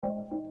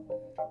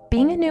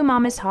Being a new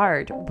mom is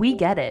hard. We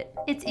get it.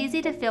 It's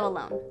easy to feel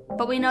alone,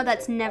 but we know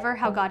that's never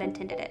how God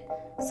intended it.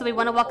 So we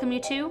want to welcome you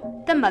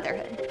to the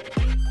Motherhood.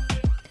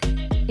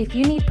 If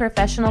you need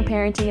professional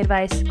parenting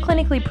advice,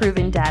 clinically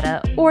proven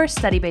data, or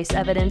study-based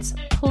evidence,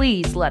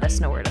 please let us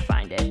know where to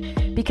find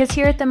it. Because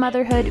here at the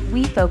Motherhood,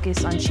 we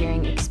focus on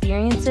sharing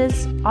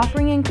experiences,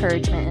 offering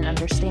encouragement and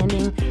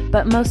understanding,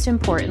 but most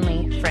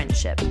importantly,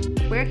 friendship.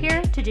 We're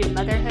here to do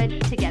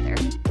motherhood together.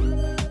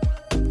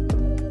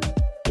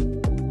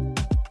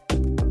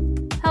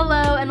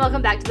 Hello and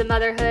welcome back to the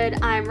Motherhood.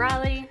 I'm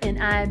Riley.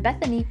 And I'm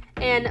Bethany.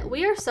 And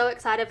we are so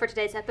excited for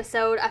today's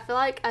episode. I feel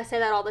like I say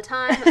that all the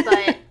time,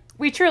 but...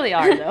 We truly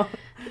are, though.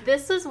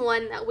 This is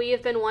one that we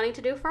have been wanting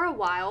to do for a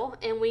while,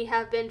 and we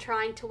have been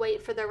trying to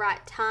wait for the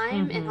right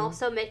time, and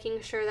also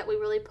making sure that we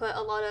really put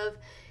a lot of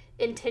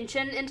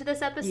intention into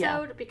this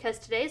episode, because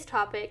today's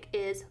topic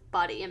is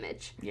body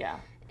image. Yeah.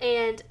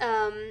 And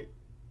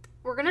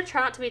we're going to try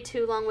not to be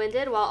too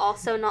long-winded while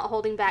also not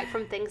holding back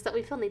from things that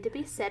we feel need to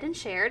be said and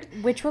shared.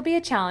 Which will be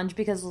a challenge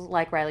because,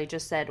 like Riley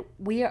just said,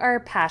 we are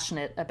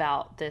passionate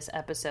about this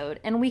episode,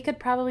 and we could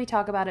probably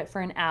talk about it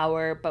for an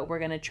hour, but we're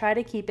going to try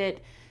to keep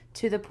it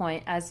to the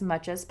point as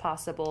much as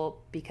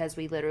possible because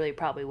we literally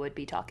probably would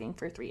be talking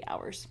for 3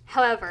 hours.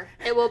 However,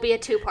 it will be a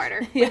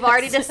two-parter. We've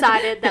already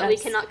decided that we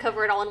cannot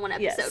cover it all in one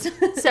episode.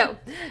 Yes. So,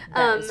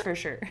 that is for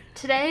sure.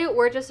 Today,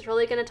 we're just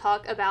really going to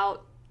talk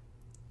about,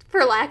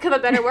 for lack of a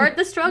better word,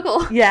 the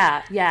struggle.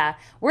 Yeah.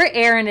 We're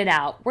airing it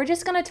out. We're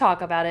just going to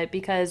talk about it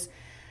because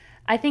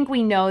I think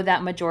we know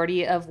that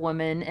majority of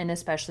women, and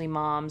especially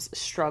moms,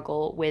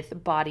 struggle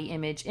with body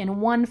image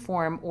in one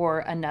form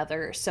or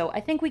another. So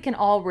I think we can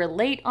all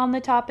relate on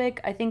the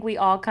topic. I think we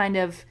all kind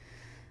of,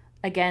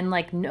 again,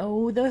 like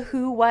know the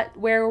who, what,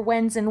 where,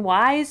 whens, and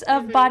whys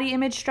of body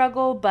image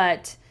struggle,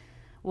 but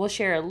we'll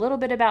share a little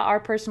bit about our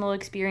personal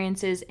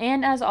experiences.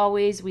 And as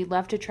always, we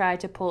love to try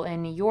to pull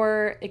in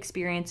your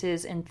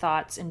experiences and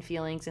thoughts and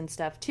feelings and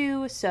stuff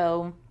too.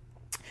 So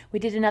we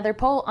did another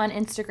poll on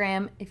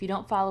Instagram. If you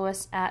don't follow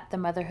us at the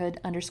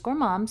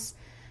motherhood_moms,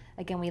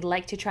 again, we'd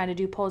like to try to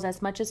do polls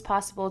as much as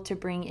possible to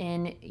bring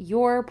in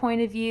your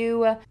point of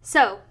view.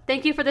 So,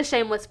 thank you for the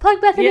shameless plug,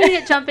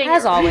 Bethany, jumping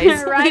as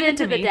always, right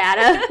into the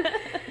data.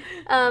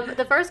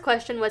 The first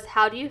question was,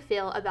 how do you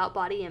feel about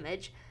body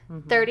image?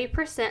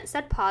 30%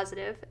 said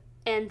positive,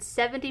 and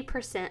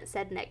 70%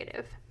 said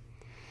negative.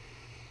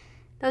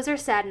 Those are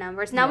sad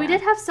numbers. Now, we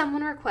did have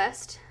someone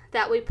request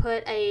that we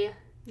put a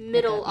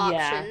middle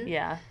option.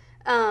 Yeah.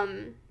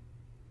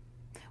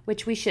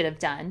 Which we should have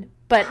done.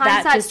 But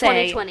that to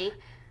say, 2020.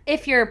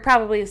 If you're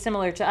probably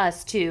similar to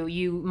us too,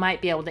 you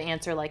might be able to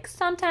answer like,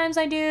 sometimes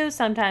I do,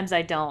 sometimes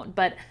I don't.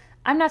 But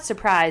I'm not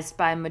surprised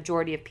by a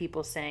majority of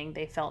people saying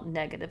they felt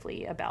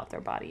negatively about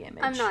their body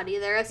image. I'm not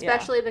either,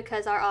 especially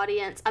because our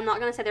audience, I'm not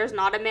going to say there's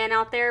not a man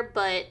out there,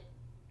 but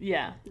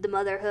the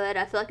motherhood,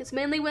 I feel like it's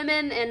mainly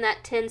women, and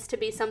that tends to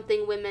be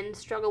something women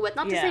struggle with.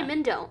 Not to say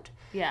men don't.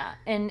 Yeah,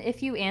 and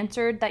if you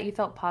answered that you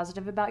felt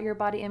positive about your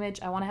body image,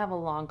 I want to have a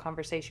long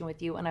conversation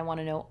with you, and I want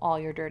to know all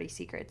your dirty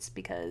secrets,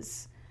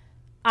 because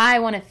I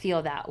want to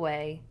feel that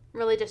way.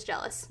 Really just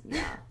jealous.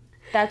 Yeah.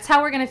 That's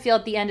how we're going to feel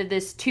at the end of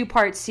this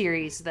 2-part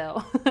series,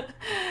 though.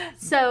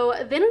 So,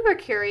 then we were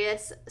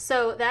curious.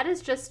 So, that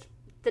is just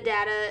the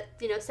data,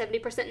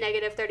 70%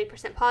 negative,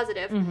 30%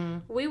 positive.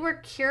 We were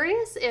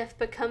curious if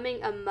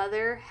becoming a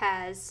mother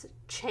has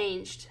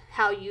changed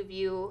how you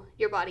view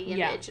your body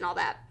image and all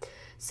that.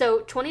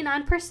 So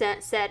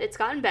 29% said it's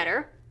gotten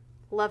better.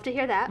 Love to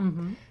hear that.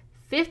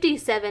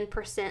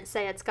 57%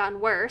 say it's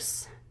gotten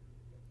worse.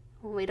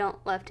 We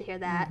don't love to hear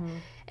that.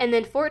 And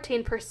then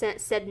 14%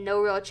 said no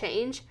real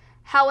change.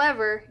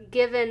 However,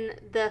 given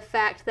the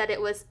fact that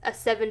it was a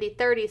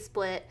 70-30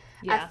 split,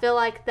 I feel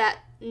like that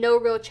no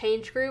real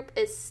change group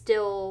is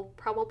still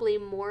probably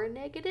more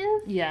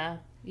negative. Yeah.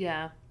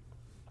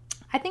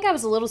 I think I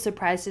was a little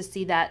surprised to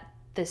see that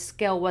the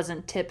scale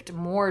wasn't tipped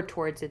more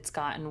towards it's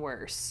gotten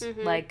worse.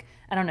 Like,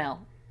 I don't know,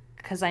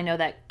 because I know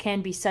that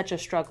can be such a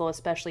struggle,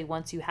 especially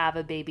once you have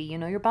a baby.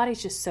 Your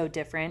body's just so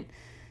different.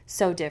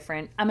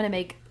 I'm going to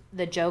make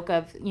the joke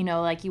of,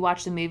 like you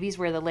watch the movies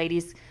where the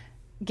ladies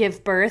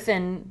give birth,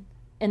 and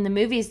in the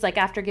movies, like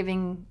after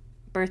giving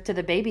birth to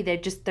the baby, they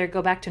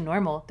go back to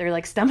normal. Their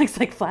like stomach's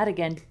like flat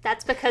again.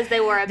 That's because they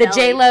wore a the belly.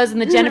 J-Los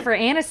and the Jennifer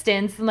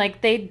Anistons, and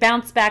like they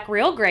bounce back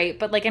real great.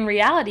 But like in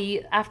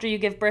reality, after you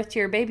give birth to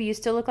your baby, you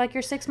still look like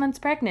you're 6 months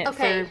pregnant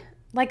for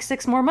like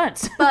 6 more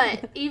months.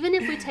 But even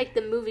if we take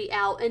the movie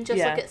out and just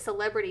look at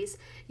celebrities,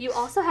 you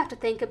also have to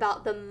think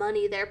about the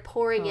money they're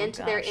pouring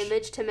into their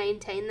image to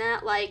maintain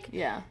that. Like,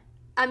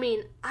 I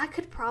mean, I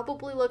could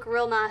probably look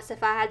real nice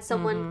if I had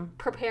someone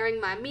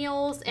preparing my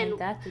meals,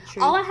 and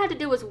all I had to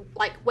do was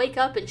like wake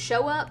up and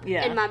show up,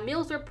 and my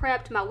meals were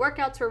prepped, my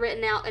workouts were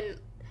written out, and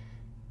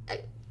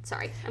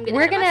sorry, I'm getting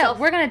ahead of myself.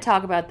 We're gonna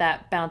talk about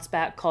that bounce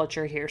back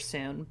culture here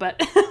soon,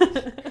 but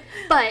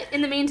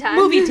in the meantime,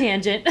 movie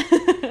tangent.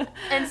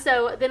 And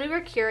so then we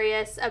were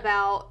curious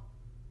about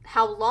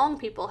how long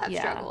people have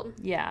struggled.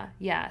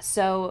 Yeah.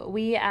 So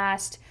we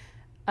asked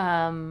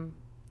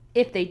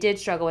if they did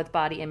struggle with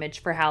body image,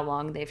 for how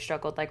long they've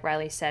struggled. Like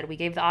Riley said, we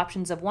gave the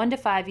options of 1 to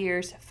 5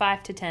 years,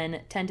 5 to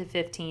 10, 10 to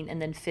 15,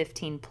 and then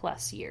 15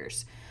 plus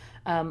years.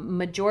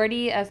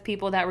 Majority of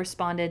people that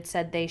responded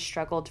said they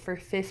struggled for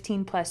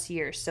 15 plus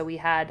years. So we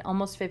had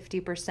almost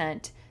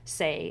 50%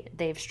 say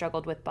they've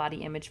struggled with body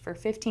image for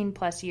 15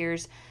 plus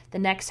years. The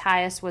next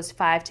highest was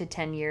 5 to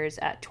 10 years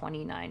at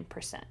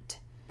 29%.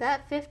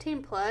 That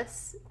 15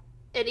 plus,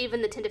 and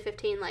even the 10 to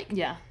 15, like,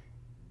 yeah,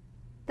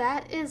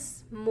 that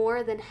is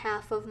more than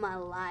half of my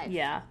life.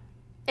 Yeah.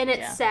 And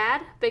it's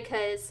sad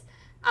because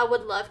I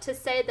would love to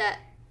say that,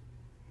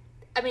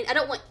 I mean, I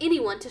don't want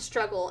anyone to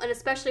struggle, and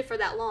especially for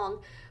that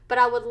long, but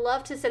I would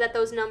love to say that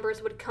those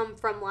numbers would come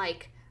from,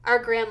 like, our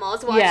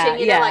grandmas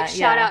watching, like,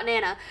 shout out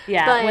Nana.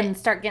 Yeah, but, when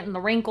start getting the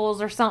wrinkles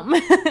or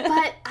something.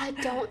 But I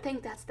don't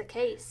think that's the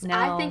case. No.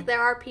 I think there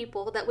are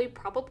people that we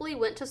probably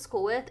went to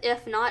school with,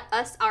 if not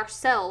us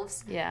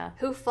ourselves,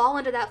 who fall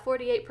into that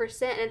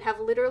 48% and have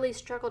literally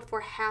struggled for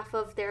half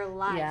of their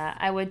life. Yeah,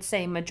 I would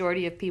say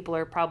majority of people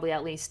are probably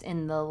at least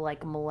in the,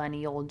 like,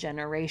 millennial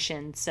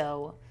generation.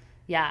 So,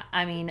 yeah,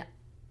 I mean,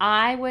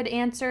 I would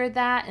answer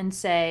that and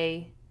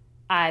say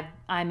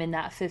I'm in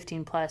that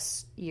 15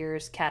 plus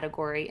years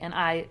category, and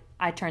I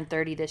turned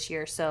 30 this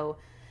year, so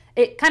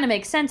it kind of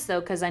makes sense though,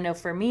 because I know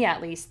for me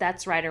at least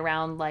that's right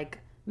around like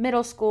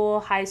middle school,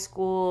 high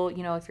school.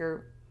 If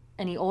you're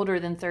any older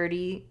than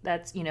 30,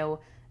 that's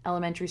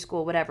elementary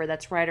school, whatever,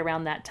 that's right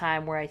around that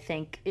time where I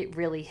think it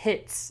really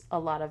hits a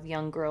lot of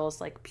young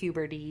girls, like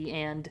puberty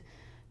and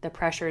the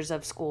pressures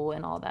of school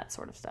and all that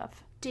sort of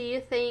stuff. Do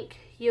you think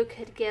you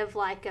could give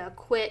like a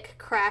quick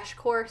crash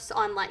course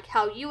on like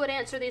how you would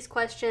answer these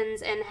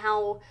questions and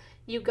how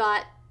you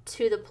got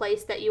to the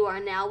place that you are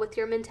now with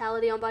your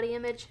mentality on body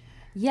image?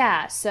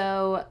 Yeah,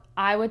 so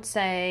I would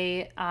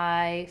say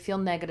I feel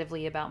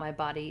negatively about my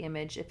body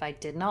image if I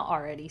did not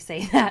already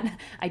say that.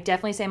 I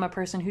definitely say I'm a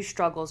person who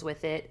struggles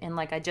with it. And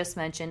like I just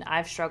mentioned,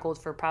 I've struggled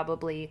for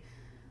probably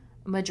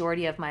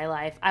majority of my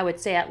life. I would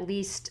say at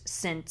least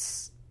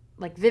since,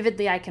 like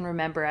vividly I can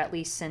remember at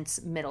least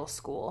since middle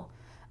school.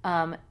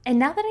 And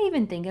now that I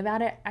even think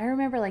about it, I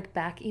remember like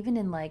back even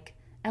in like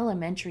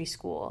elementary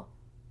school,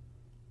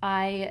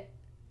 I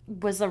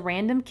was a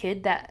random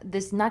kid that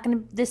this is not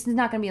going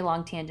to be a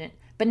long tangent,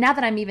 but now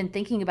that I'm even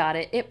thinking about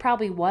it, it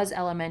probably was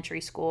elementary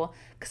school,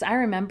 because I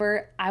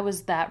remember I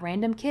was that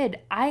random kid.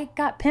 I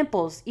got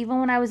pimples even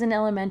when I was in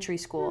elementary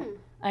school.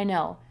 I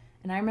know.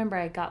 And I remember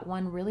I got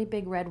one really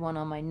big red one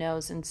on my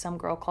nose, and some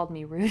girl called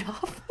me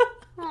Rudolph.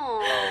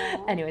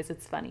 Anyways,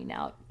 it's funny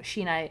now.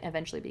 She and I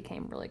eventually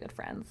became really good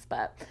friends,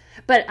 but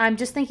I'm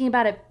just thinking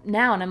about it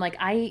now, and I'm like,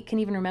 I can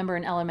even remember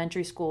in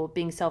elementary school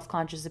being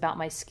self-conscious about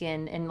my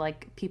skin and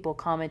like people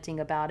commenting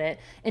about it.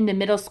 In the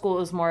middle school, it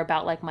was more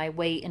about like my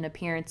weight and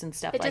appearance and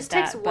stuff like that. It just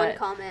takes one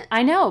comment.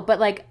 I know, but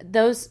like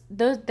those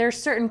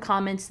there's certain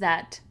comments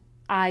that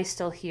I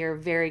still hear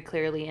very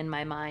clearly in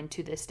my mind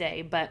to this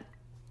day. But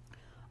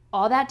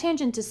all that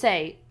tangent to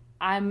say,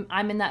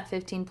 I'm in that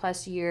 15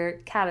 plus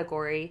year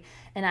category,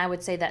 and I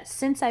would say that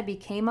since I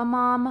became a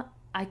mom,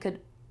 I could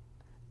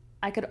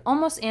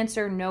almost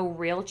answer no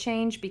real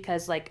change,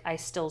 because like I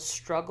still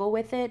struggle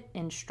with it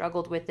and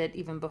struggled with it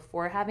even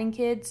before having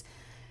kids.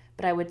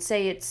 But I would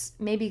say it's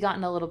maybe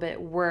gotten a little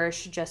bit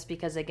worse just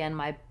because, again,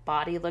 my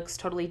body looks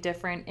totally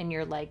different, and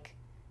you're like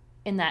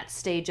in that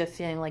stage of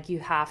feeling like you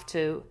have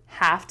to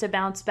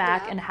bounce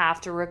back and have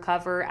to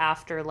recover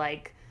after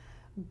like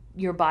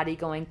your body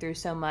going through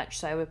so much.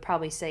 So I would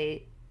probably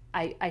say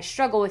I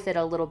struggle with it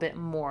a little bit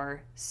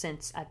more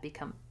since I've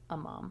become a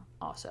mom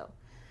also.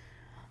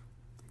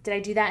 Did I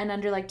do that in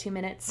under like 2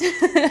 minutes?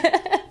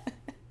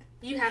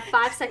 You have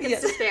 5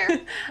 seconds to spare.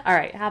 All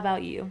right. How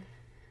about you?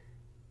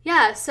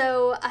 Yeah,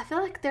 so I feel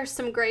like there's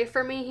some gray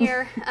for me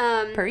here.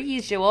 Per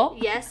usual.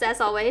 Yes, as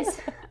always.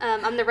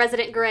 I'm the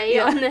resident gray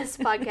on this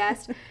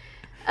podcast.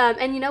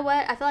 And you know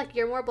what? I feel like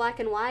you're more black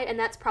and white, and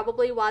that's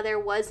probably why there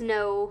was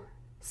no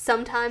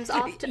sometimes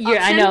option. Yeah,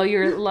 I know,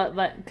 you're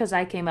because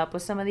I came up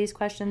with some of these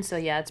questions, so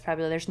yeah, it's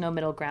probably there's no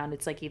middle ground.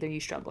 It's like either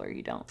you struggle or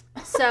you don't.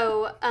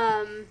 So,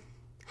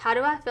 how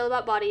do I feel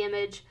about body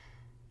image?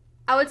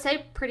 I would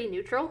say pretty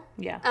neutral.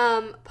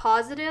 Yeah.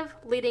 Positive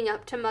leading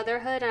up to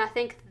motherhood, and I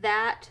think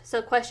that,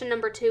 so question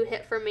number 2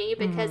 hit for me,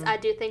 because I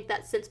do think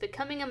that since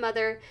becoming a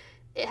mother,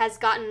 it has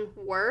gotten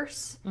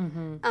worse.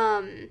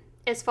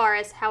 As far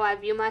as how I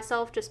view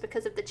myself, just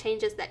because of the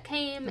changes that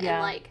came, and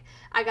like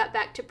I got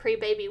back to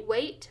pre-baby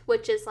weight,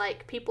 which is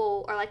like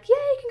people are like, "Yay,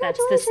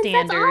 congratulations, that's the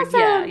standard." That's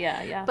awesome.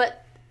 Yeah.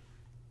 But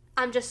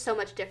I'm just so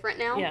much different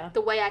now. Yeah. The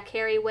way I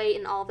carry weight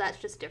and all of that's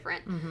just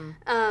different.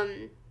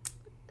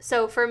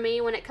 So for me,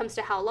 when it comes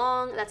to how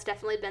long, that's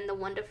definitely been the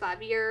 1 to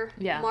 5 year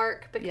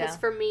mark, because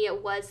for me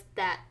it was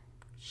that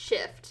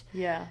shift.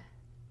 Yeah.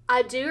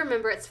 I do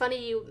remember, it's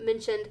funny you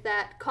mentioned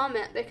that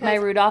comment, because my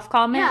Rudolph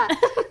comment.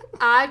 Yeah.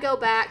 I go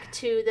back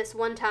to this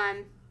one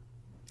time.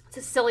 It's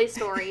a silly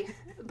story,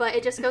 but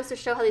it just goes to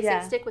show how these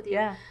things stick with you.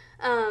 Yeah.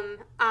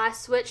 I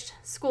switched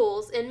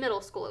schools in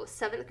middle school. It was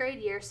 7th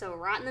grade year, so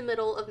right in the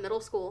middle of middle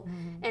school.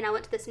 And I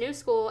went to this new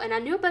school, and I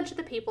knew a bunch of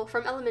the people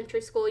from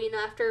elementary school. You know,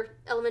 after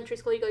elementary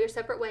school, you go your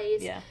separate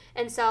ways. Yeah.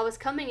 And so I was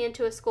coming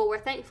into a school where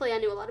thankfully I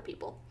knew a lot of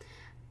people.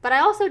 But I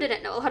also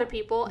didn't know a lot of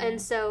people,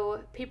 and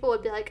so people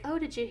would be like, oh,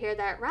 did you hear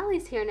that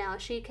Riley's here now?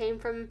 She came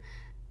from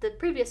the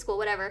previous school,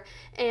 whatever.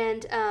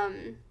 And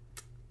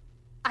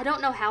I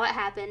don't know how it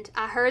happened.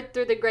 I heard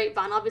through the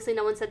grapevine. Obviously,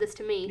 no one said this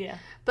to me. Yeah.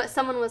 But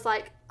someone was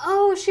like,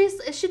 oh, is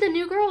she the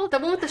new girl? The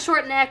one with the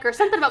short neck or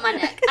something about my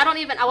neck.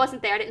 I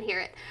wasn't there. I didn't hear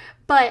it.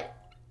 But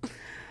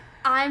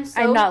I'm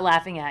not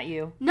laughing at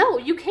you. No,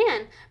 you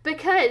can.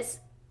 Because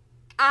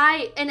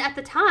and at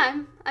the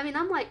time, I mean,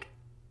 I'm like,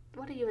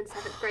 what are you in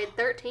 7th grade?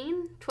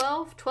 13?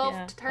 12? 12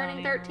 Yeah,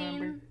 turning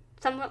 13?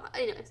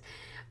 Anyways.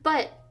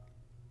 But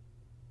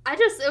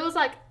it was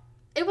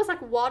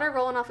like water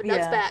rolling off a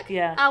duck's back.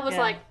 Yeah. I was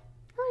like,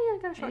 oh yeah,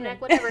 I got a short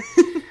neck, whatever.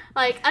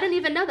 Like, I didn't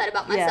even know that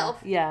about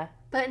myself. Yeah.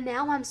 But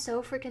now I'm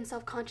so freaking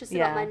self-conscious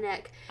about my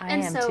neck. I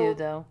am too,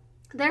 though.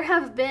 There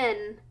have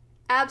been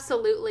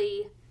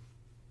absolutely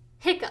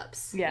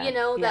hiccups. Yeah. You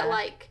know, that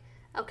like,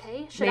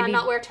 okay, should I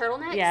not wear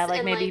turtlenecks? Yeah, like,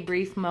 and maybe like,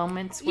 brief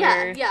moments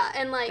where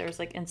and like there's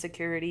like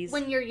insecurities.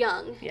 When you're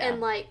young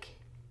and like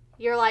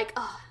you're like,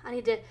 oh, I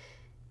need to,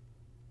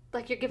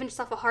 like, you're giving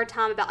yourself a hard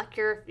time about like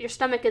your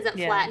stomach isn't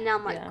flat, and now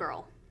I'm like,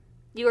 girl,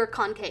 you are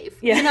concave.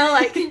 Yeah. You know,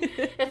 like,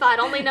 if I'd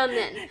only known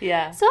then.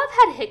 Yeah. So I've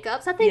had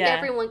hiccups. I think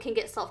everyone can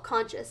get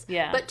self-conscious.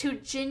 Yeah. But to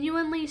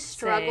genuinely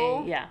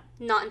struggle,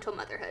 not until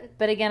motherhood.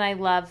 But again, I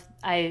love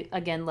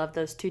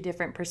those two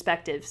different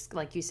perspectives.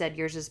 Like you said,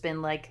 yours has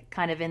been like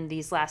kind of in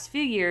these last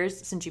few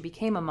years since you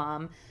became a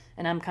mom,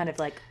 and I'm kind of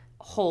like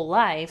whole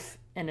life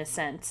in a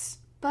sense.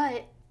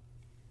 But,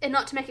 and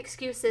not to make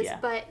excuses,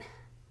 but,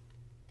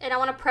 and I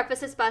want to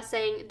preface this by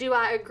saying, do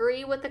I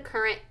agree with the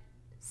current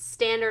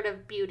standard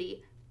of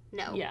beauty?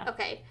 No. Yeah.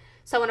 Okay.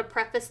 So I want to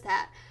preface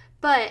that.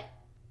 But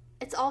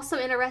it's also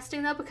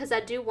interesting, though, because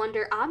I do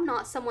wonder, I'm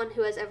not someone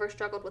who has ever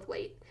struggled with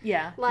weight.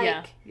 Yeah.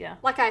 Like,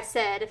 like I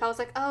said, if I was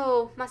like,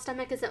 oh, my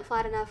stomach isn't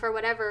flat enough or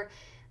whatever,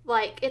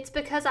 like, it's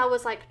because I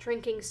was, like,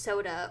 drinking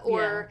soda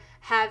or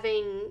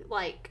having,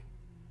 like,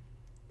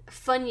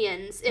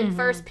 Funyuns in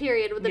first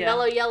period with the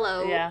Mellow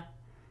Yellow. Yeah.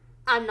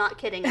 I'm not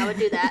kidding. I would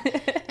do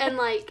that. And,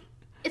 like,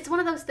 it's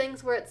one of those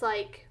things where it's,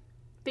 like,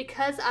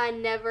 because I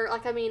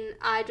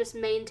just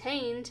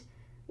maintained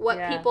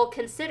what people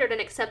considered an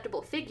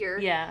acceptable figure.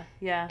 Yeah,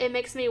 yeah. It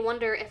makes me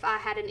wonder if I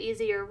had an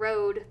easier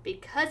road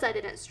because I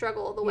didn't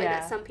struggle the way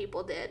that some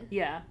people did.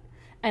 Yeah.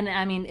 And,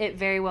 I mean, it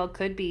very well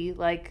could be,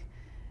 like,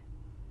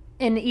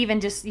 and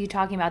even just you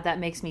talking about that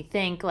makes me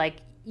think,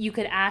 like, you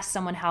could ask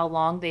someone how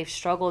long they've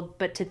struggled,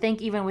 but to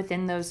think even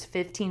within those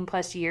 15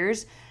 plus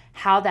years,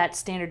 how that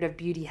standard of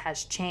beauty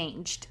has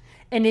changed.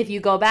 And if you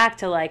go back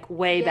to, like,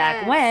 way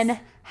back when,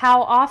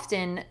 how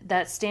often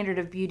that standard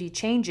of beauty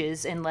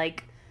changes. And,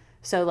 like,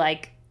 so,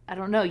 like, I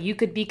don't know, you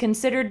could be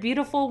considered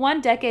beautiful one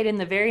decade, and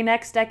the very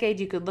next decade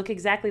you could look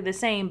exactly the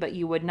same, but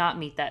you would not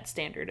meet that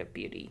standard of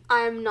beauty.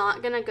 I'm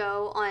not going to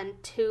go on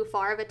too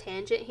far of a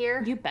tangent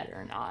here. You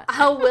better not.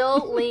 I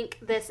will link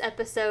this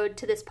episode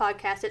to this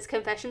podcast. It's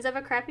Confessions of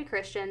a Crappy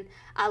Christian.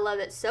 I love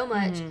it so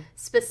much. Mm-hmm.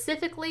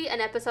 Specifically, an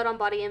episode on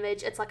body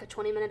image. It's like a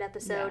 20-minute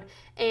episode.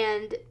 Yeah.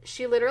 And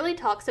she literally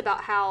talks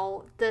about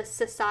how the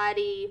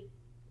society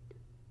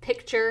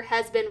picture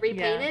has been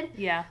repainted.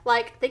 Yeah.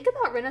 Like, think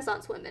about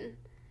Renaissance women.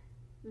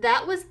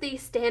 That was the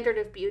standard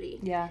of beauty.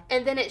 Yeah.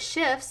 And then it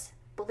shifts,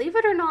 believe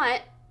it or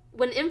not,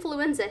 when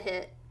influenza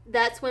hit,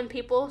 that's when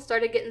people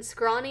started getting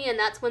scrawny, and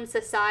that's when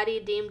society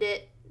deemed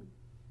it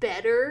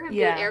better. I'm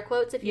doing air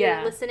quotes if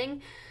you're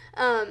listening.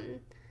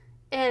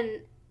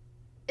 And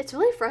it's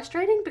really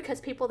frustrating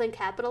because people then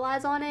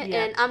capitalize on it.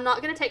 Yeah. And I'm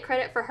not going to take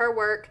credit for her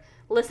work.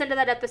 Listen to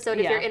that episode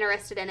if you're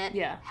interested in it.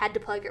 Yeah. Had to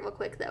plug it real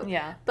quick, though.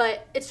 Yeah.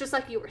 But it's just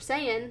like you were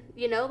saying,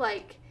 you know,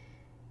 like,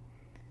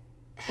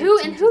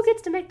 who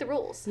gets to make the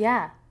rules?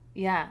 Yeah.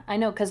 Yeah. I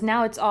know, because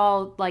now it's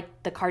all,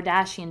 like, the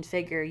Kardashian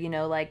figure, you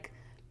know, like,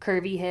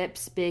 curvy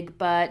hips, big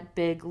butt,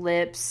 big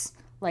lips,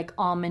 like,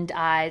 almond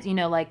eyes, you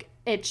know, like,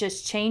 it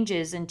just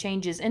changes and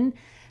changes. And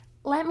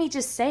let me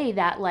just say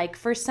that, like,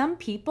 for some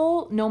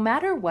people, no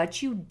matter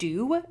what you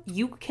do,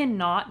 you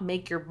cannot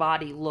make your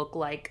body look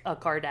like a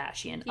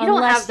Kardashian. You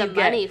don't have the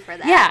money for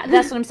that. Yeah,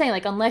 that's what I'm saying.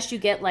 Like, unless you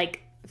get,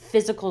 like,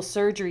 physical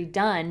surgery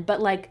done.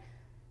 But, like,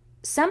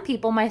 some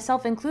people,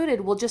 myself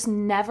included, will just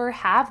never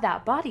have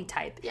that body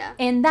type. Yeah.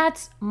 And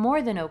that's more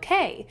than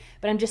okay.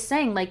 But I'm just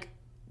saying, like,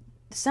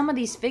 some of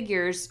these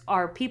figures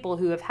are people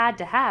who have had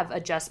to have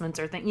adjustments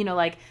or things, you know,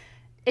 like,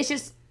 it's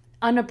just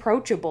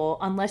unapproachable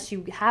unless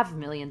you have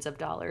millions of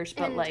dollars.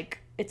 But, like,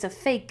 it's a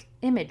fake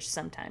image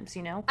sometimes,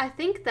 you know? I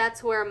think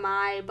that's where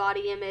my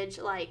body image,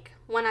 like,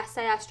 when I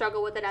say I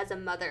struggle with it as a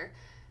mother,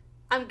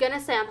 I'm going to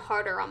say I'm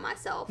harder on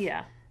myself.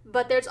 Yeah.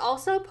 But there's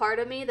also a part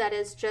of me that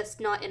is just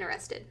not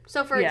interested.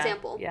 So, for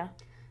example,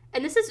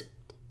 and this is,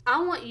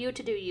 I want you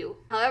to do you.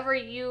 However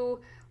you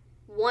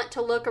want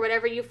to look or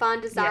whatever you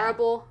find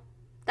desirable,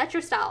 that's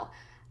your style.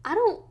 I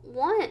don't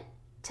want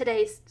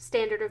today's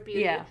standard of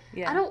beauty. Yeah,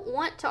 yeah. I don't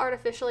want to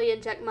artificially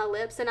inject my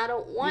lips, and I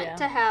don't want Yeah.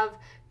 to have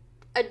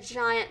a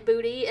giant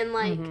booty, and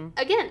like,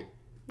 again,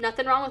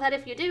 nothing wrong with that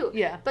if you do.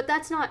 Yeah. But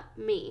that's not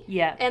me.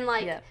 Yeah. And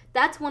like, Yeah.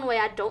 that's one way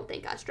I don't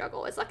think I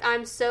struggle. It's like,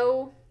 I'm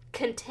so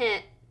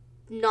content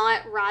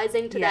not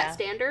rising to that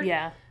standard.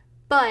 Yeah.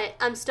 But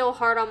I'm still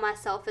hard on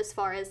myself as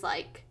far as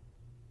like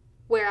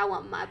where I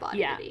want my body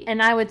to be.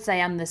 And I would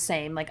say I'm the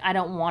same. Like, I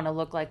don't want to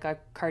look like a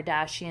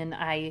Kardashian.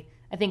 I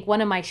think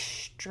one of my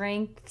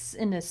strengths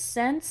in a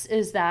sense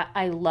is that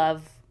I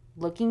love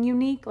looking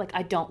unique. Like,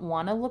 I don't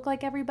want to look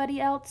like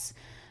everybody else.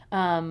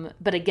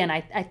 But again,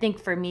 I think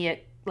for me,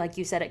 it, like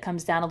you said, it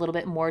comes down a little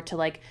bit more to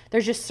like,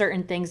 there's just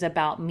certain things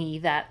about me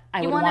that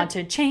I would want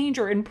to change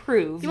or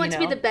improve. You want to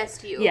be the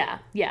best you. Yeah.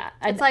 Yeah.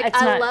 It's like,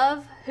 I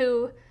love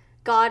who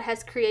God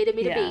has created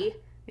me to be.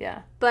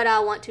 Yeah. But I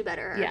want to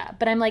better her. Yeah.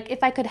 But I'm like,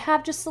 if I could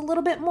have just a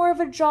little bit more of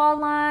a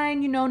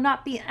jawline,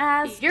 not be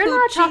as You're poochy.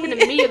 not talking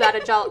to me about a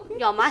jaw.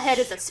 Y'all, my head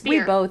is a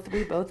sphere.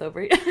 We both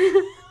over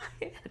here.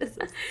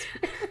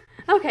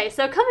 Okay,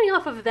 so coming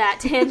off of that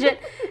tangent,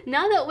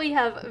 now that we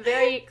have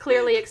very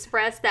clearly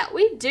expressed that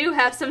we do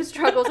have some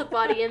struggles with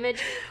body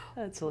image,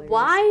 that's hilarious.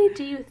 Why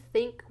do you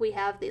think we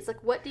have these?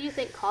 Like, what do you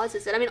think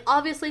causes it? I mean,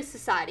 obviously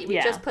society. We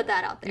just put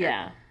that out there.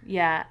 Yeah.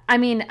 Yeah. I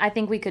mean, I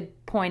think we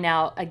could point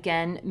out,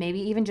 again, maybe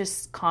even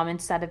just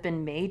comments that have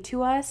been made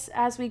to us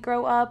as we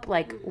grow up,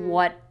 like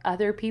what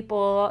other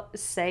people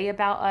say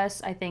about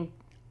us, I think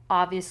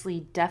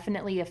obviously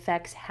definitely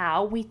affects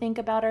how we think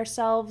about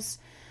ourselves.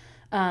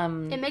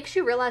 It makes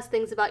you realize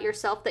things about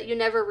yourself that you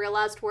never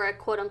realized were a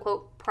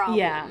quote-unquote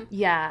problem.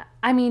 Yeah.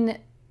 I mean,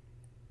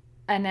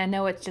 and I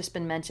know it's just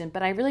been mentioned,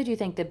 but I really do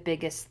think the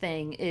biggest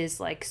thing is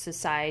like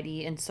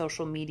society and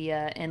social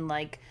media and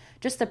like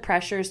just the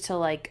pressures to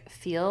like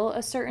feel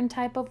a certain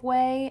type of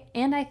way.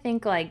 And I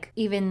think like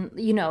even,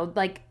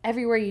 like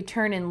everywhere you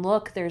turn and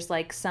look, there's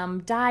like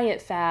some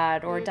diet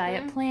fad or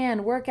diet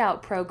plan,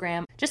 workout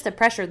program, just the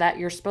pressure that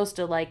you're supposed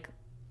to like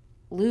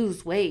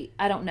lose weight.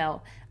 I don't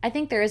know. I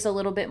think there is a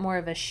little bit more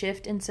of a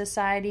shift in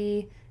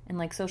society and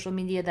like social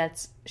media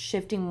that's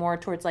shifting more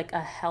towards like a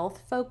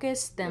health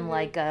focus than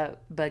like a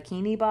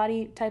bikini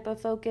body type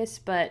of focus.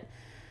 But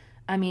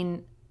I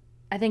mean,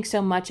 I think so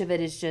much of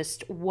it is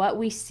just what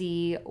we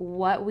see,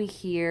 what we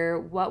hear,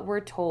 what we're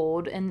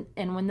told. And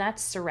when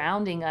that's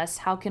surrounding us,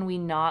 how can we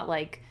not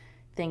like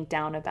think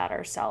down about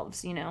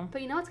ourselves,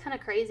 But what's kind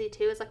of crazy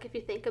too is like if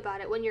you think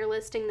about it, when you're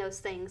listing those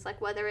things, like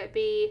whether it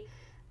be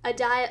a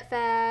diet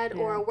fad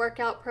or a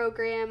workout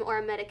program or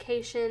a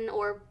medication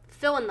or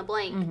fill in the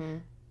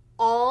blank,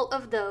 all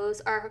of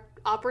those are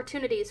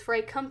opportunities for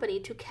a company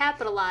to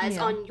capitalize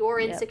on your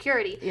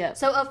insecurity.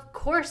 So of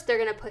course they're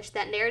going to push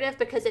that narrative,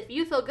 because if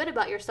you feel good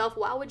about yourself,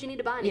 why would you need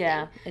to buy anything?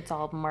 Yeah, it's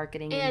all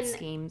marketing and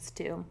schemes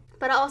too.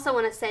 But I also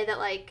want to say that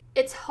like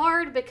it's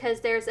hard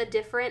because there's a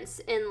difference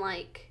in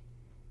like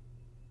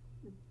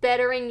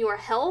bettering your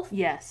health.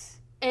 Yes.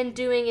 And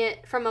doing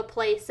it from a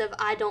place of,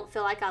 I don't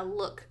feel like I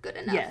look good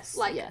enough. Yes,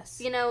 like,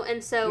 yes.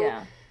 And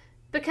so,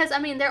 because, I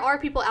mean, there are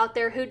people out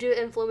there who do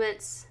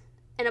influence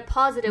in a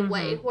positive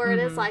way, where it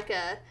is like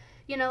a,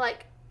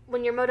 like,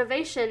 when your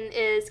motivation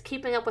is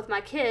keeping up with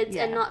my kids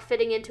and not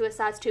fitting into a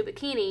size 2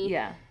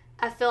 bikini,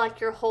 I feel like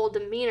your whole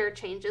demeanor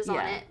changes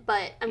on it,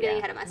 but I'm getting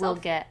ahead of myself.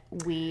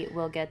 We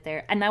will get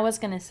there. And I was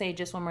going to say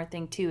just one more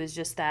thing too, is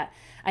just that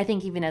I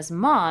think even as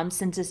moms,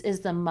 since this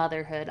is the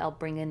motherhood, I'll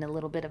bring in a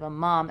little bit of a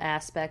mom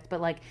aspect, but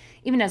like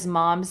even as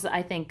moms,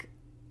 I think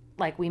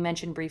like we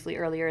mentioned briefly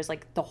earlier is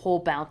like the whole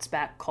bounce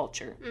back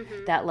culture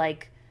that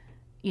like,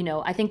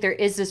 I think there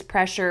is this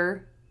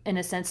pressure in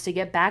a sense to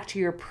get back to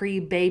your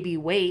pre-baby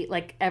weight.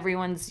 Like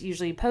everyone's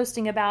usually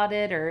posting about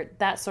it or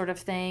that sort of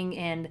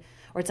thing.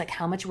 Or it's like,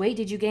 how much weight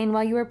did you gain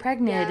while you were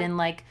pregnant? And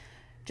like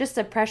just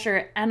the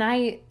pressure. And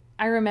I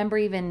remember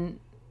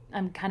even,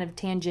 I'm kind of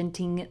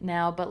tangenting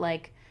now, but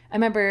like I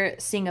remember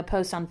seeing a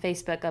post on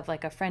Facebook of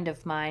like a friend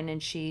of mine,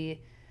 and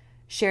she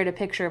shared a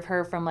picture of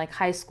her from like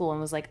high school and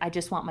was like, I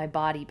just want my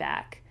body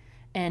back.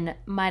 And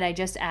might I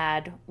just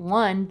add,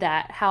 one,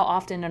 that how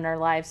often in our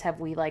lives have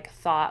we like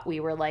thought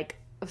we were like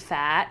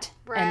fat,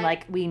 and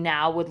like we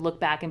now would look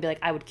back and be like,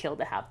 I would kill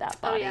to have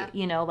that body.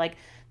 Like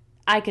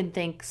I can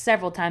think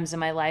several times in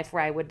my life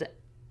where I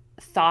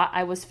thought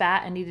I was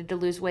fat and needed to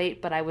lose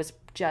weight, but I was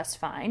just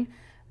fine.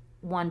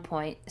 One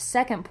point.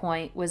 Second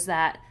point was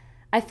that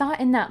I thought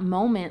in that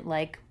moment,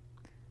 like,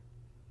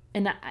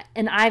 and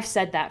I've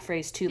said that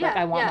phrase too, like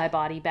I want my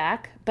body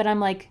back, but I'm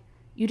like,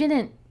 you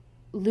didn't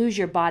lose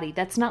your body.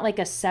 That's not like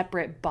a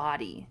separate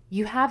body.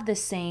 You have the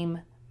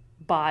same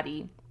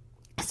body.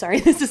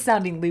 Sorry, this is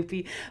sounding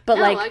loopy, but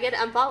no, like, I get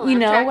it. I'm following.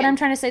 What I'm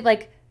trying to say,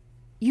 like,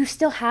 you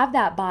still have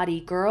that body,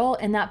 girl,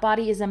 and that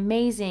body is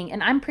amazing.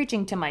 And I'm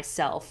preaching to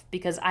myself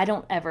because I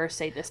don't ever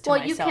say this to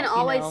myself. Well, you can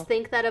always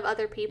think that of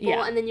other people,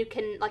 and then you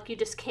can, like, you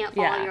just can't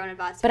follow your own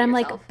advice. But I'm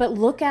yourself. Like, but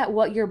look at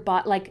what your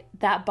body, like,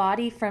 that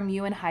body from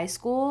you in high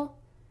school,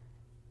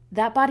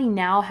 that body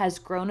now has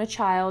grown a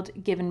child,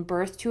 given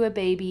birth to a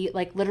baby,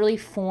 like literally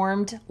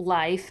formed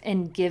life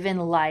and given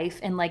life.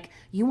 And like,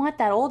 you want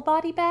that old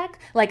body back?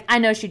 Like, I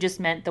know she just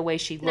meant the way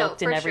she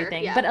looked and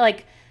everything. Sure, yeah. But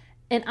like,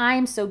 and I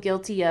am so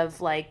guilty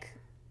of like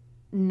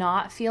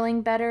not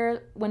feeling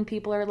better when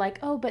people are like,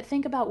 oh, but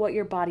think about what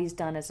your body's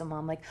done as a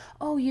mom. Like,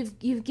 oh,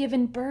 you've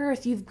given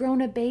birth, you've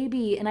grown a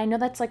baby. And I know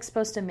that's like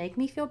supposed to make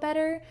me feel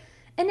better.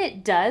 And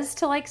it does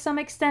to like some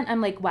extent.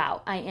 I'm like,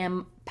 wow, I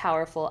am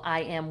powerful.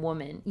 I am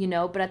woman, you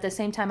know, but at the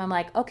same time, I'm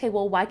like, okay,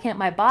 well, why can't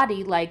my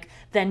body like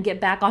then get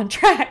back on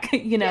track,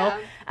 you know?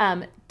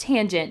 Yeah.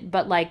 Tangent.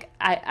 But like,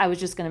 I was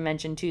just going to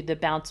mention too, the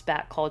bounce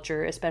back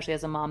culture, especially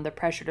as a mom, the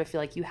pressure to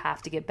feel like you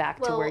have to get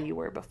back to where you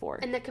were before.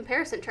 And the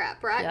comparison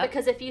trap, right? Yep.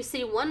 Because if you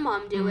see one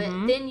mom do it,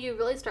 then you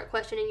really start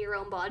questioning your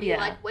own body. Yeah.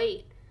 You're like,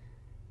 wait.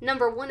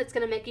 Number one, it's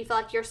going to make you feel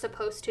like you're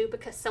supposed to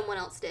because someone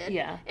else did.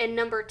 Yeah. And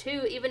number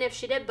two, even if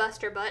she did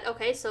bust her butt,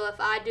 okay, so if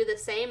I do the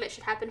same, it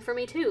should happen for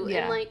me too.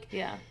 Yeah. And like,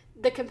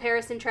 the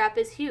comparison trap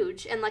is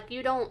huge. And like,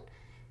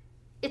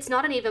 it's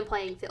not an even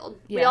playing field.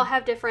 Yeah. We all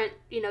have different,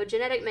 you know,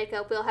 genetic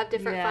makeup. We all have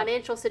different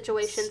financial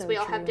situations. So we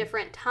all have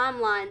different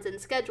timelines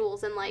and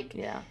schedules. And like,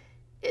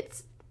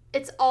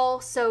 it's all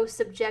so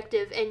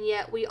subjective. And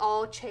yet we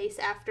all chase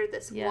after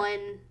this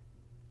one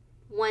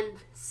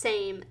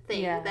same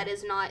thing that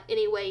is not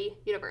any way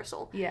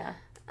universal. Yeah.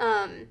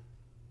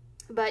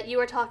 But you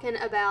were talking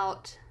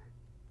about,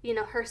 you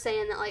know, her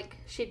saying that like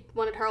she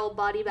wanted her old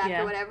body back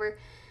or whatever.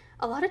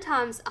 A lot of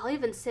times I'll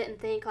even sit and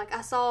think like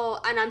I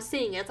saw, and I'm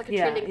seeing it, it's like a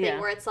trending thing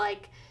where it's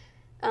like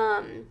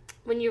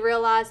when you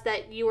realize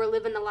that you were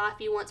living the life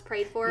you once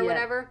prayed for or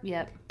whatever.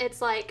 Yep.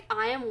 It's like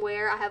I am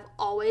where I have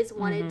always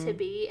wanted to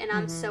be, and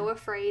I'm so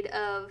afraid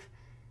of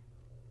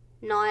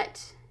not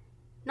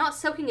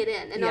soaking it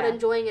in and not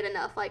enjoying it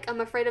enough. Like,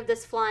 I'm afraid of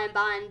this flying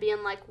by and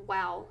being like,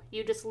 wow,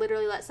 you just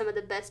literally let some of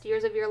the best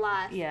years of your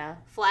life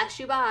flash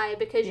you by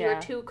because you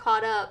were too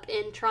caught up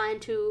in trying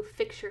to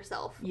fix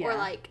yourself. Or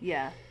like,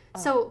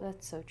 so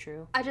that's so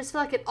true. I just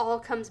feel like it all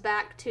comes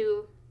back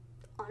to,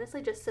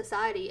 honestly, just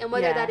society. And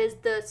whether that is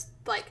the,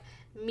 like,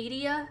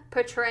 media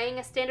portraying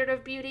a standard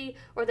of beauty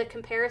or the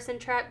comparison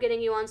trap getting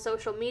you on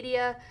social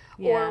media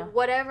or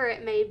whatever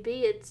it may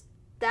be,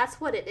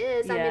 that's what it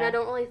is. I mean, I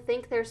don't really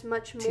think there's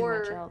much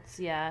more. Too much else.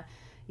 Yeah.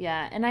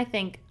 And I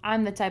think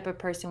I'm the type of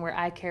person where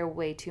I care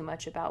way too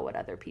much about what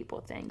other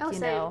people think, you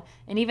know?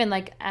 And even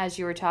like, as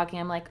you were talking,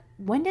 I'm like,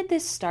 when did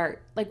this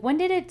start? Like, when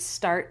did it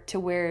start to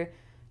where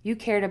you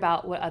cared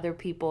about what other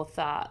people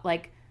thought?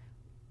 Like,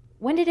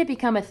 when did it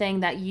become a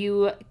thing that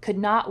you could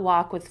not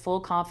walk with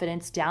full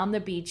confidence down the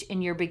beach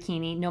in your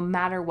bikini, no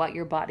matter what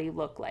your body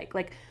looked like?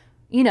 Like,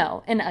 you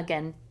know, and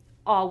again,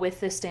 all with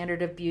the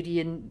standard of beauty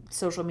and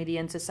social media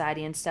and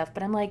society and stuff.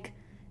 But I'm like,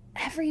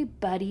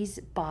 everybody's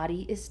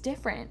body is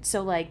different.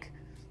 So like,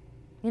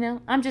 you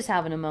know, I'm just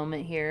having a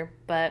moment here,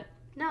 but.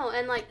 No,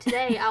 and like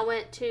today I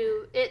went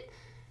to it.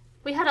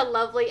 We had a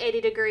lovely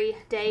 80-degree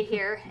day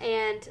here,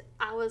 and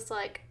I was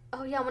like,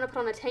 oh yeah, I'm going to put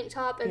on a tank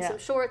top and some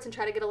shorts and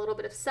try to get a little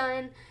bit of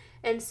sun.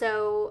 And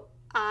so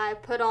I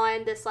put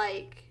on this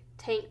like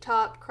tank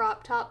top,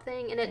 crop top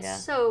thing, and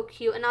it's so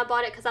cute. And I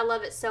bought it because I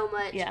love it so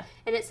much. Yeah.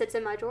 And it sits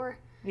in my drawer.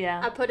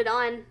 Yeah. I put it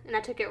on and I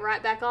took it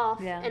right back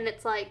off. Yeah. And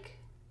it's like,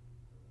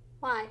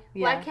 why?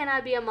 Yeah. Why can't I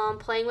be a mom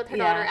playing with her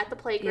daughter at the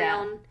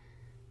playground?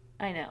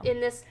 Yeah. I know.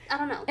 In this, I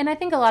don't know. And I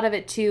think a lot of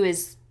it too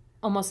is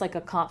almost like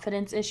a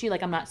confidence issue.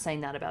 Like, I'm not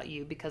saying that about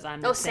you because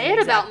I'm the same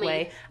exact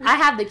way. I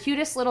have the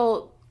cutest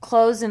little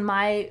clothes in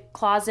my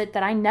closet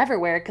that I never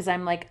wear because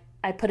I'm like,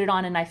 I put it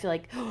on and I feel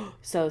like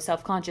so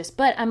self-conscious.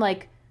 But I'm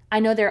like, I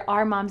know there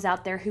are moms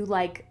out there who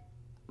like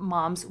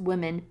moms,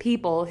 women,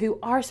 people who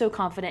are so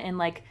confident and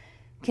like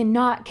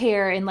cannot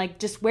care and like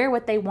just wear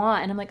what they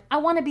want. And I'm like, I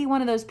want to be one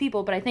of those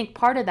people. But I think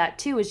part of that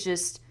too is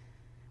just,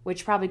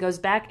 which probably goes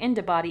back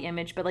into body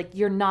image, but like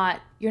you're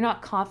not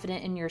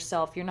confident in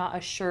yourself. You're not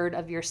assured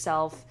of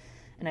yourself.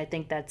 And I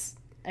think that's,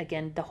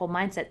 again, the whole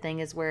mindset thing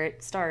is where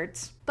it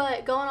starts.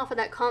 But going off of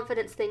that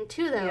confidence thing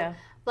too though,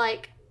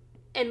 like,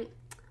 and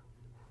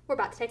we're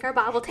about to take our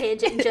Bible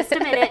tangent in just a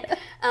minute.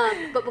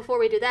 But before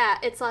we do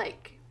that, it's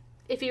like,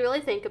 if you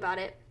really think about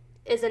it,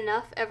 is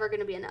enough ever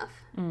going to be enough?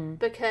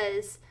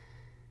 Because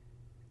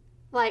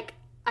like,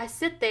 I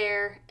sit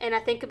there and I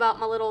think about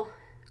my little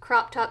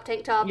crop top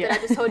tank top that I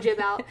just told you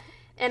about.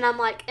 And I'm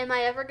like, am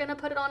I ever going to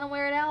put it on and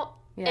wear it out?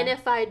 Yeah. And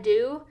if I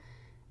do,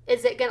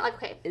 is it going to, like,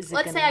 okay,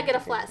 let's say I get a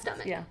flat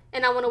stomach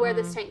and I want to wear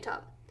this tank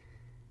top.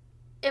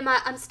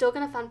 I'm still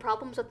going to find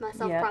problems with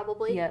myself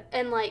probably. Yep.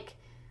 And like,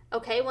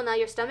 okay, well now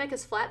your stomach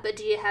is flat, but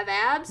do you have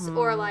abs?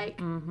 Or like,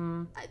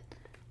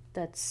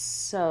 that's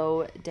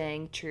so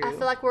dang true. I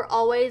feel like we're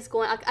always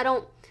going, like,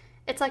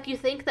 it's like you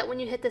think that when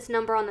you hit this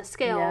number on the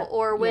scale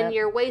or when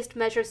your waist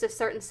measures a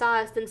certain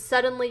size, then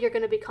suddenly you're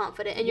going to be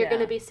confident and you're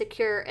going to be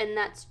secure, and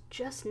that's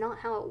just not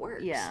how it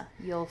works. Yeah,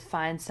 you'll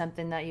find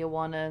something that you'll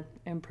want to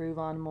improve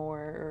on more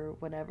or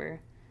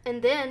whatever.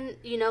 And then,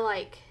 you know,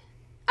 like,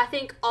 I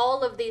think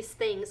all of these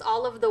things,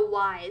 all of the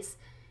whys,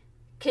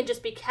 can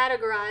just be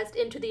categorized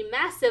into the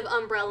massive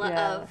umbrella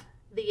of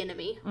the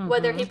enemy,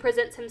 whether he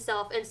presents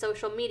himself in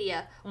social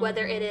media,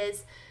 whether it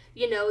is,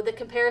 the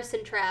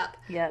comparison trap,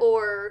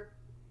 or,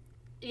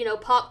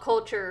 pop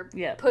culture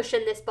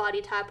pushing this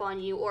body type on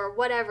you, or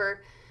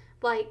whatever.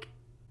 Like,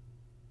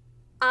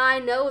 I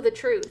know the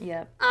truth.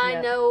 I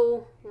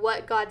know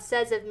what God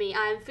says of me.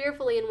 I am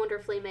fearfully and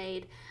wonderfully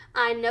made.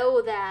 I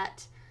know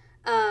that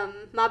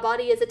my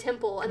body is a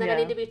temple and that I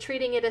need to be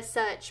treating it as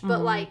such.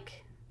 But,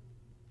 like,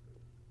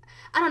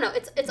 I don't know.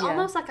 It's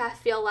almost like I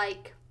feel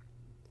like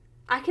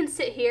I can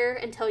sit here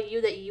and tell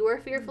you that you are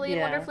fearfully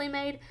and wonderfully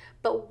made,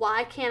 but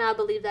why can't I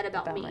believe that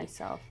about me?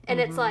 Myself. And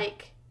it's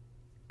like,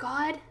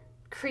 God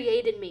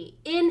created me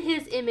in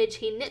his image.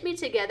 He knit me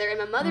together in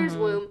my mother's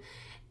womb.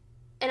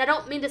 And I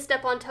don't mean to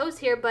step on toes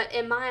here, but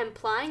am I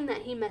implying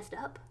that he messed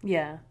up?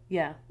 Yeah.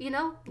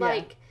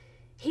 Like,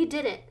 he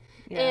didn't.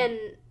 And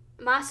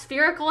my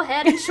spherical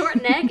head and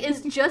short neck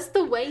is just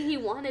the way he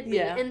wanted me.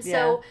 And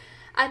so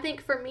I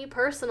think for me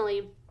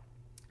personally,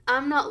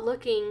 I'm not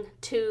looking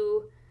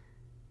to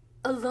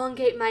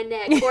elongate my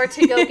neck or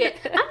to go get...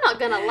 I'm not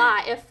going to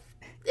lie.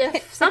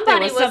 If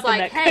somebody was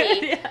like,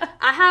 hey,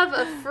 I have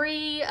a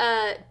free...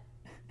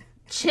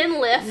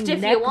 chin lift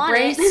if you want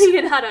brace.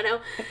 It. I don't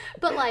know,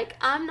 but like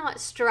I'm not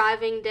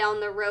striving down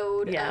the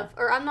road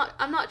or I'm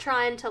not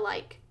trying to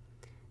like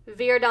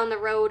veer down the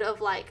road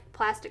of like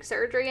plastic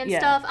surgery and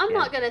stuff. I'm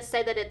not gonna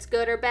say that it's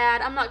good or bad.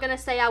 I'm not gonna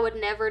say I would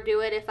never do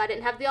it if I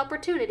didn't have the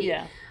opportunity.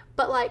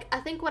 But like I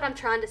think what I'm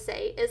trying to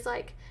say is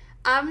like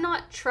I'm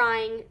not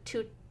trying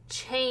to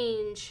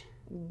change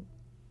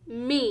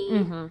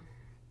me,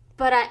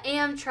 but I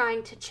am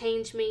trying to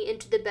change me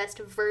into the best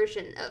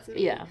version of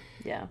me.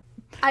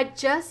 I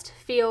just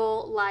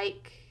feel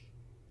like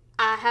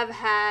I have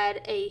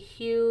had a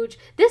huge...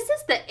 This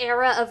is the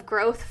era of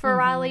growth for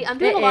Riley. I'm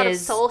doing a lot of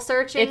soul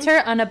searching. It's her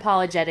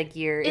unapologetic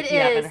year, if you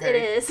haven't heard.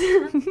 It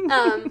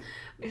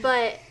is.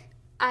 But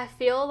I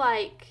feel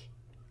like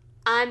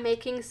I'm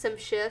making some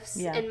shifts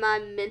in my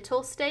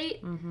mental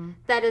state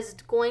that is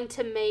going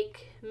to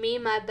make me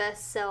my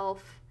best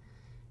self,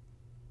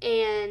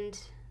 and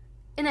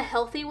in a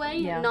healthy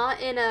way,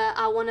 not in a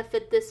I want to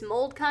fit this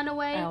mold kind of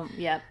way.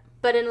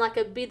 But in like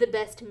a be the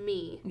best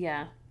me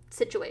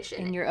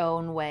situation. In your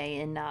own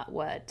way and not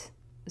what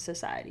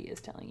society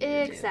is telling you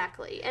to do.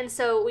 Exactly. And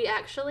so we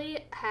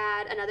actually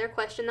had another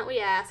question that we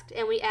asked.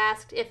 And we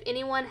asked if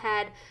anyone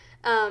had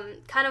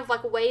kind of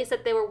like ways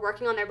that they were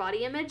working on their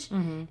body image.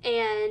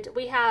 And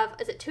we have,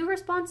 is it 2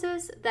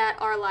 responses that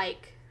are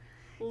like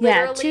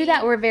literally... 2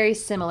 that were very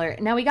similar.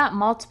 Now we got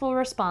multiple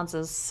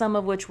responses, some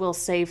of which we'll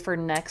save for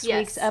next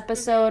week's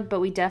episode. But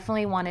we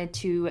definitely wanted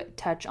to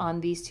touch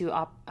on these 2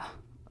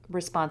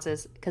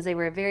 responses because they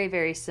were very,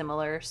 very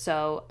similar.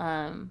 So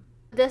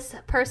this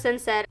person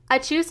said, I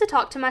choose to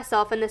talk to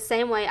myself in the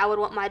same way I would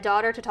want my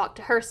daughter to talk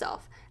to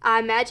herself. I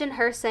imagine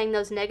her saying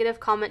those negative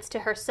comments to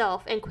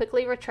herself and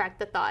quickly retract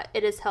the thought.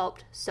 It has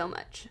helped so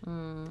much.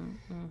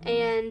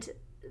 And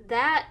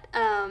that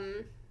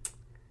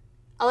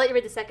I'll let you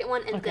read the second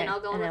one and then I'll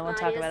go on with mine. And then we'll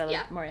talk about it a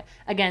little more.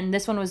 Again,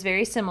 this one was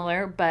very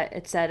similar, but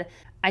it said,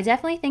 I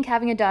definitely think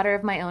having a daughter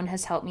of my own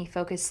has helped me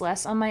focus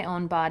less on my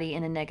own body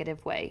in a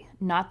negative way.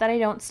 Not that I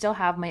don't still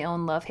have my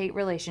own love-hate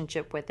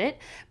relationship with it,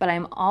 but I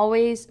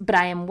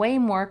am way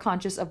more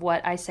conscious of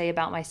what I say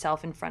about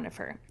myself in front of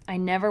her. I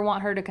never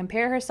want her to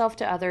compare herself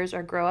to others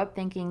or grow up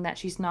thinking that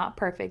she's not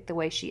perfect the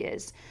way she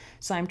is.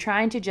 So I'm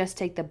trying to just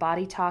take the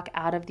body talk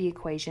out of the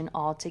equation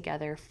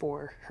altogether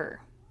for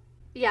her.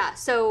 Yeah,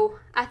 so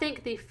I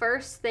think the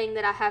first thing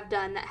that I have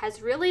done that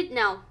has really...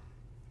 Now,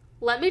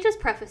 let me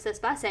just preface this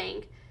by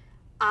saying...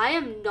 I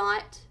am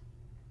not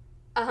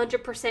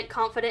 100%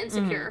 confident and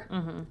secure.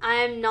 I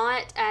am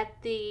not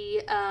at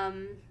the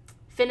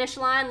finish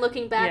line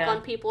looking back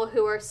on people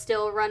who are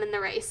still running the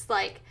race.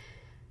 Like,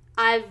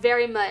 I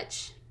very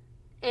much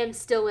am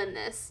still in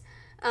this.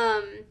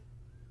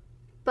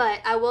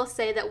 But I will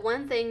say that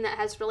one thing that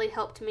has really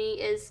helped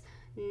me is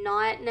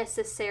not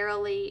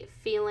necessarily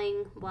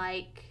feeling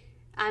like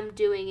I'm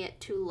doing it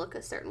to look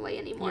a certain way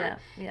anymore.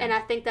 And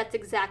I think that's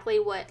exactly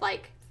what,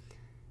 like...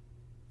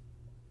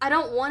 I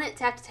don't want it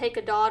to have to take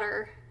a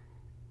daughter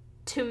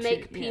to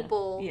make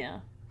people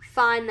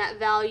find that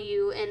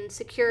value and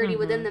security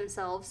within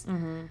themselves.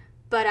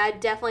 But I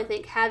definitely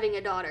think having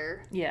a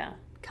daughter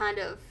kind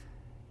of...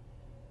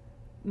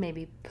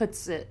 maybe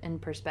puts it in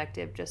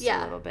perspective just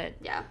a little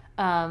bit.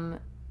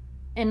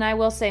 And I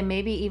will say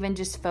maybe even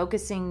just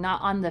focusing not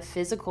on the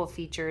physical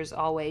features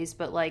always,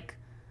 but like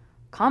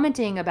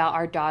commenting about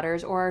our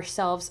daughters or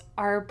ourselves,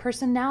 our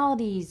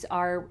personalities,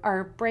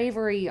 our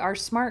bravery, our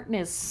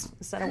smartness.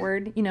 Is that a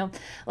word?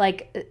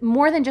 Like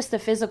more than just the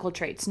physical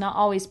traits, not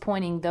always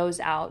pointing those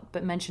out,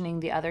 but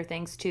mentioning the other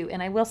things too.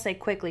 And I will say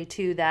quickly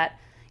too that,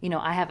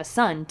 I have a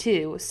son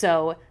too.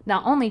 So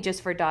not only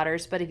just for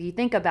daughters, but if you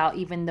think about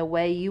even the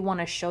way you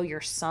want to show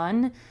your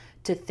son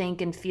to think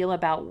and feel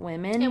about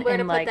women and where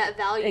to like, put that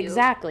value.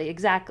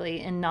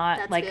 Exactly. And not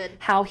That's like good.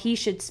 how he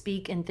should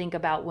speak and think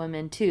about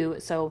women too.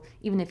 So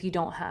even if you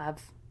don't have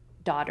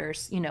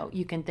daughters,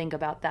 you can think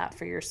about that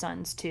for your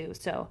sons too.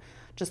 So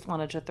just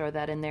wanted to throw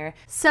that in there.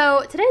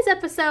 So today's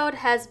episode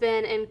has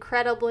been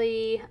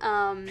incredibly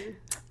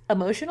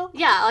emotional?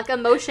 Yeah, like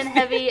emotion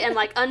heavy and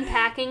like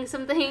unpacking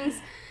some things.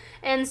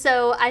 And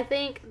so I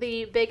think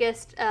the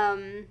biggest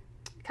kind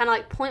of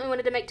like point we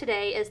wanted to make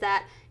today is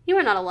that you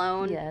are not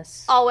alone.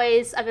 Yes.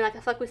 Always. I mean, like, I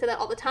feel like we say that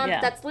all the time.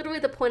 Yeah. That's literally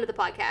the point of the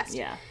podcast.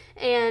 Yeah.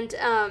 And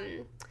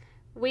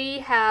we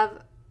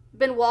have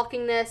been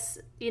walking this,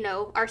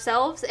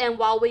 ourselves. And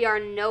while we are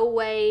no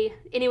way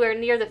anywhere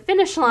near the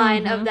finish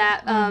line of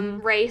that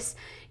race,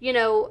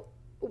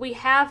 we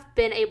have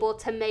been able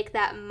to make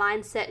that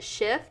mindset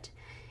shift.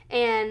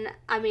 And,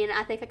 I mean,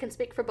 I think I can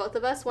speak for both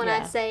of us when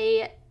I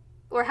say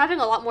we're having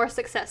a lot more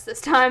success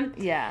this time.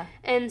 Yeah.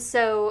 And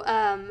so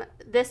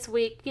this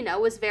week,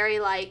 was very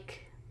like...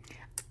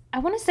 I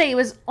want to say it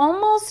was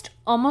almost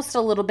a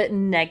little bit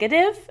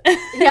negative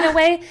in a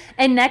way.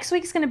 And next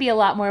week's going to be a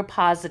lot more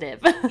positive.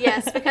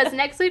 Yes, because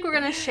next week we're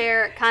going to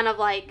share kind of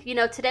like,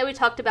 today we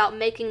talked about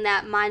making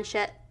that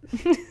mindset.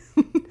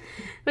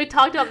 We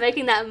talked about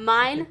making that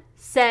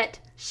mindset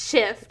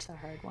shift. That's a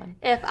hard one.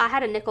 If I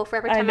had a nickel for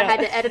every time I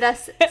had to edit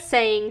us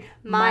saying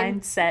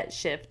mindset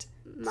shift.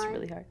 It's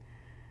really hard.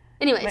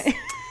 Anyways.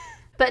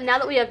 But now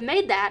that we have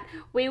made that,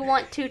 we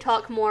want to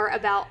talk more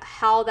about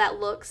how that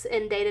looks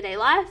in day-to-day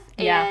life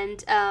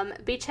and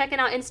be checking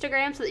out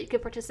Instagram so that you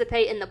can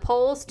participate in the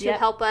polls to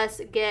help us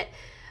get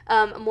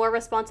more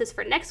responses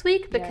for next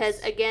week because,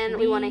 again,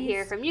 we want to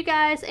hear from you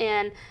guys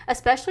and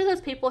especially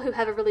those people who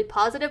have a really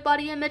positive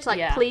body image.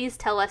 Please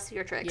tell us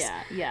your tricks.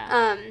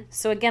 Yeah.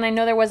 So, again, I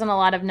know there wasn't a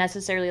lot of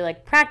necessarily,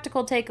 like,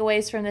 practical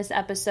takeaways from this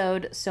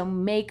episode, so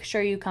make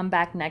sure you come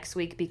back next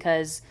week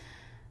because...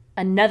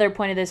 Another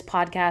point of this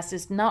podcast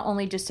is not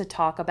only just to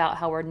talk about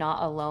how we're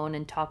not alone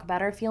and talk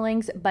about our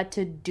feelings, but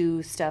to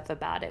do stuff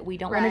about it. We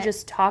don't want to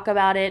just talk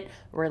about it,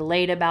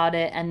 relate about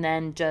it, and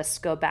then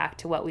just go back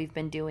to what we've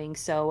been doing.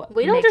 So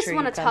we don't just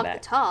want to talk the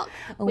talk.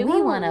 We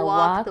want to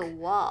walk the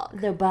walk.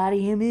 The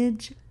body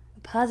image,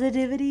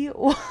 positivity.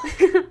 All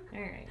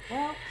right.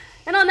 Well.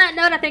 And on that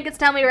note, I think it's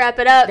time we wrap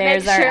it up.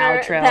 There's Make sure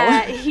our outro.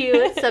 That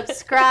you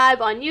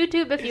subscribe on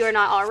YouTube if you are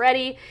not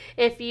already.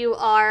 If you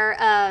are...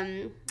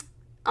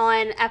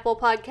 on Apple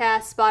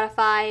Podcasts,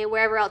 Spotify,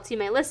 wherever else you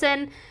may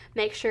listen.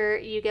 Make sure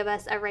you give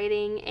us a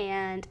rating,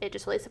 and it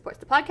just really supports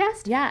the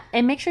podcast. Yeah,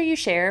 and make sure you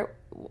share,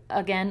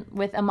 again,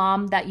 with a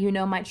mom that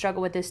might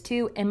struggle with this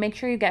too, and make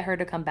sure you get her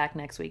to come back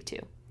next week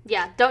too.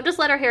 Yeah, don't just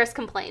let her hear us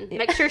complain.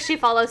 Make sure she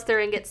follows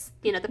through and gets,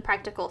 the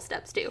practical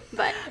steps too.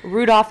 But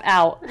Rudolph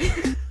out.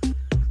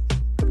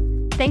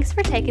 Thanks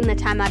for taking the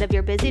time out of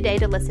your busy day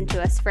to listen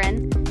to us,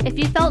 friend. If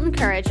you felt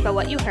encouraged by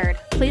what you heard,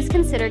 please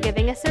consider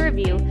giving us a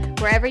review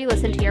wherever you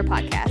listen to your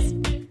podcast.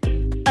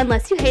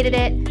 Unless you hated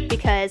it,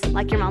 because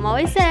like your mom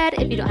always said,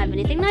 if you don't have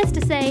anything nice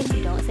to say,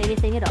 you don't say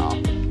anything at all.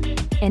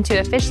 And to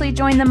officially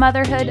join the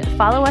Motherhood,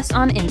 follow us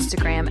on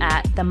Instagram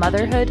at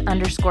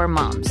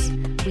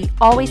themotherhood_moms. We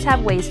always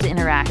have ways to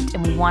interact,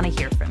 and we want to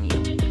hear from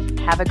you.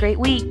 Have a great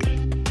week.